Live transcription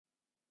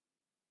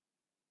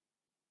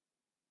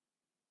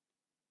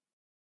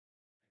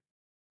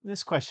In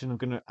this question, I'm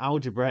going to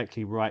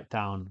algebraically write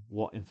down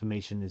what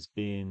information is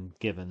being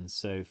given.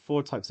 So,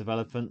 four types of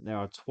elephant. There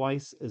are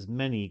twice as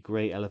many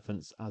grey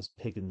elephants as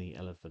pygmy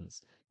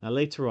elephants. Now,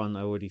 later on,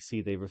 I already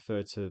see they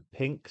refer to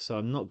pink, so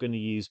I'm not going to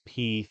use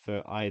P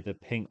for either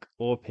pink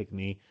or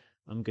pygmy.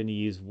 I'm going to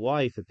use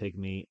Y for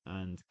pygmy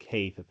and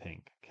K for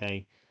pink,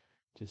 okay,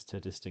 just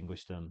to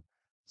distinguish them.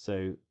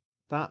 So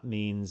that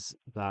means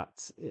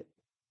that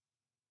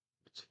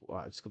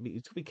it's got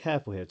to be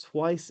careful here.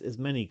 Twice as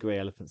many grey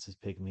elephants as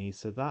pygmies,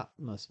 so that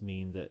must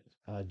mean that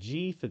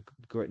G for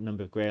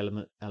number of grey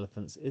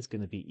elephants is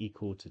going to be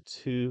equal to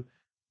 2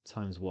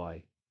 times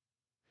Y.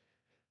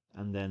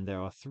 And then there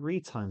are 3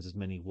 times as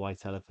many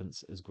white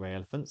elephants as grey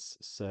elephants,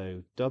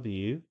 so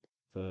W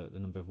for the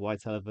number of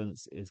white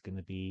elephants is going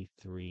to be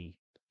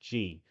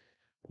 3G,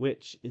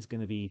 which is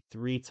going to be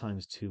 3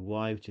 times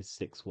 2Y, which is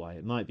 6Y.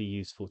 It might be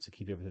useful to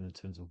keep everything in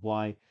terms of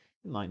Y.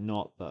 It might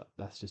not, but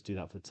let's just do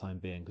that for the time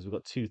being because we've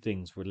got two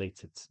things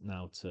related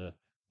now to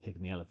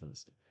pygmy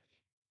elephants.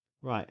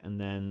 Right, and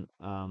then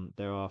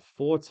there are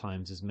 4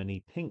 times as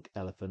many pink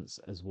elephants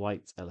as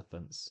white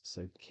elephants.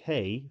 So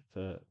K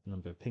for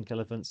number of pink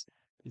elephants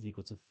is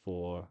equal to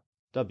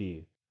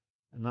 4W.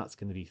 And that's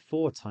going to be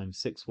 4 times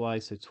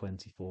 6Y, so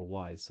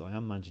 24Y. So I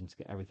am managing to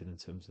get everything in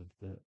terms of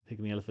the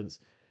pygmy elephants.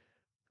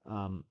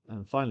 And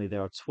finally,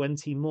 there are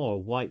 20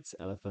 more white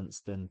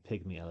elephants than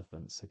pygmy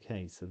elephants.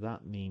 Okay, so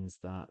that means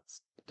that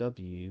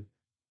W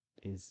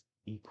is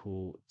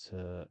equal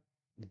to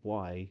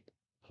Y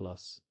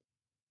plus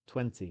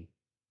 20.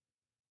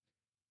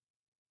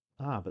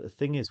 But the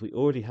thing is, we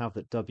already have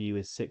that W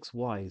is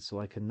 6Y, so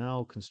I can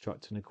now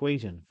construct an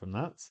equation from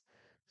that.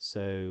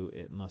 So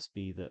it must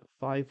be that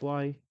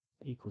 5Y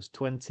equals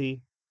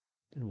 20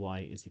 and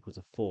Y is equal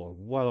to 4.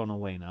 Well on our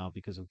way now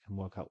because we can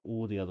work out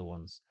all the other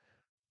ones.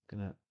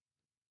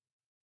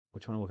 We're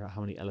trying to work out how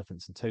many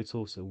elephants in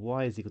total. So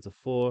Y is equal to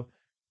 4.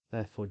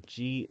 Therefore,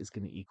 G is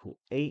going to equal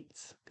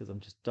 8 because I'm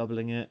just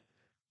doubling it.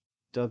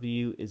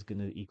 W is going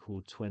to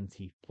equal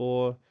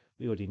 24.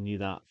 We already knew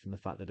that from the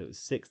fact that it was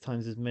 6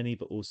 times as many,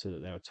 but also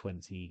that there are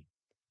 20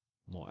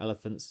 more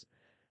elephants.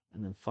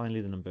 And then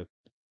finally, the number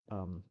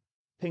of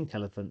pink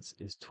elephants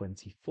is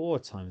 24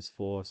 times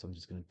 4. So I'm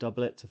just going to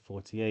double it to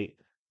 48.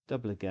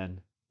 Double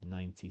again,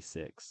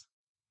 96.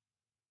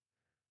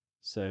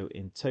 So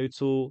in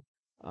total,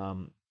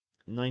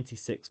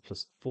 96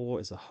 plus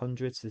 4 is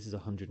 100. So this is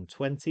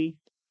 120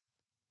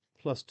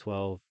 plus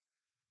 12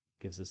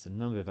 gives us the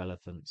number of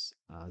elephants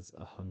as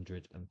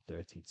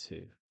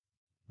 132.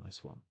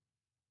 Nice one.